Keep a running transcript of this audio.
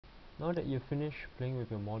Now that you've finished playing with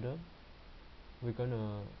your model, we're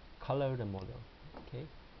gonna color the model. Okay.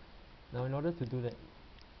 Now in order to do that,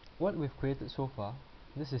 what we've created so far,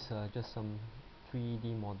 this is just some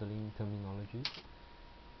 3D modeling terminology.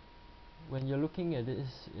 When you're looking at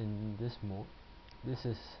this in this mode, this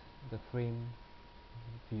is the frame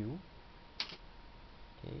view,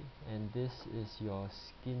 okay, and this is your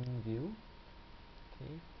skin view,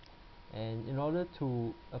 okay, and in order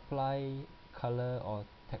to apply color or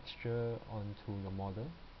texture onto your model,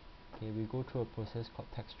 okay, we go through a process called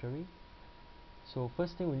texturing. So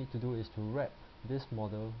first thing we need to do is to wrap this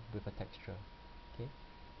model with a texture. Okay,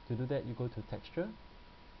 to do that you go to texture,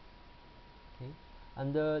 okay,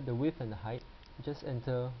 under the width and the height just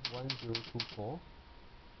enter 1024,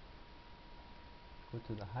 go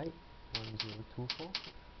to the height 1024.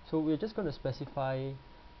 So we're just going to specify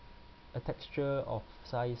a texture of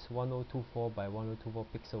size 1024 by 1024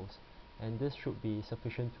 pixels, and this should be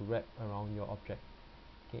sufficient to wrap around your object.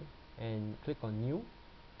 Okay, and click on new.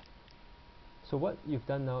 So what you've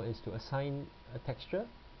done now is to assign a texture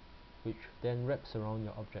which then wraps around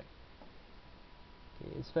your object.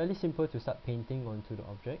 Okay, it's fairly simple to start painting onto the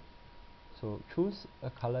object. So choose a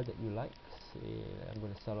color that you like. Say I'm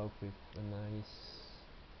going to start off with a nice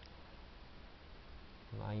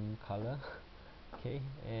lime color. Okay,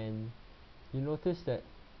 and you notice that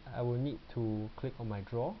I will need to click on my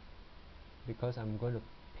draw because I'm going to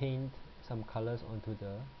paint some colors onto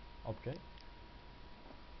the object.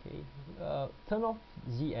 Okay, turn off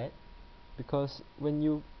Z add, because when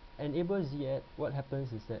you enable Z add, what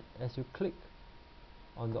happens is that as you click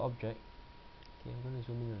on the object, okay, I'm going to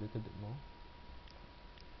zoom in a little bit more.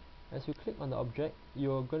 As you click on the object,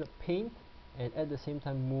 you're going to paint and at the same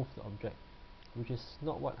time move the object, which is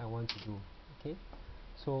not what I want to do. Okay,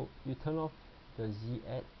 so you turn off the Z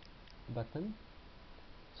add button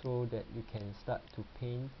so that you can start to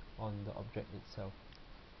paint on the object itself.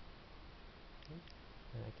 Okay,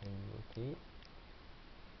 and I can rotate.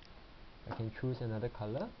 I can choose another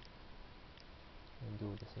color and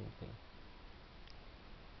do the same thing.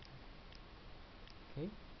 Okay,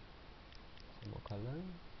 some more color.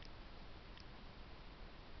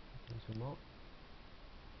 I can zoom out.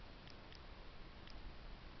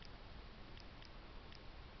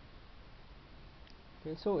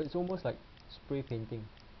 Okay, so it's almost like spray painting,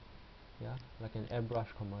 yeah, like an airbrush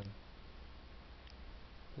command.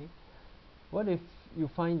 Okay, what if you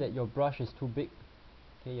find that your brush is too big?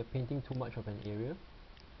 Okay, you're painting too much of an area,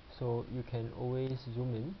 so you can always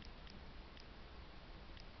zoom in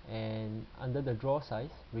and under the draw size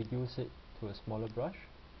reduce it to a smaller brush.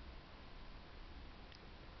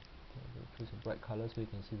 Okay, I'm going to choose a bright color so you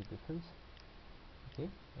can see the difference. Okay,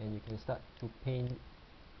 and you can start to paint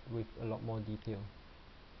with a lot more detail.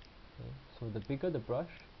 Okay, so the bigger the brush,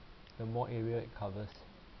 the more area it covers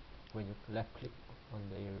when you left click on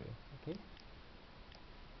the area. Okay,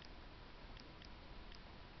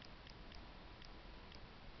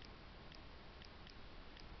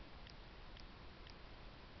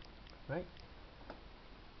 right,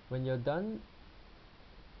 when you're done,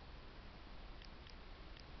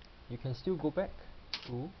 you can still go back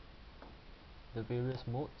to the various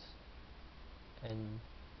modes and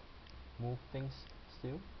move things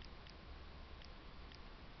still.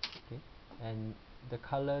 Okay, and the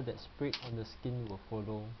color that sprayed on the skin will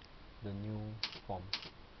follow the new form.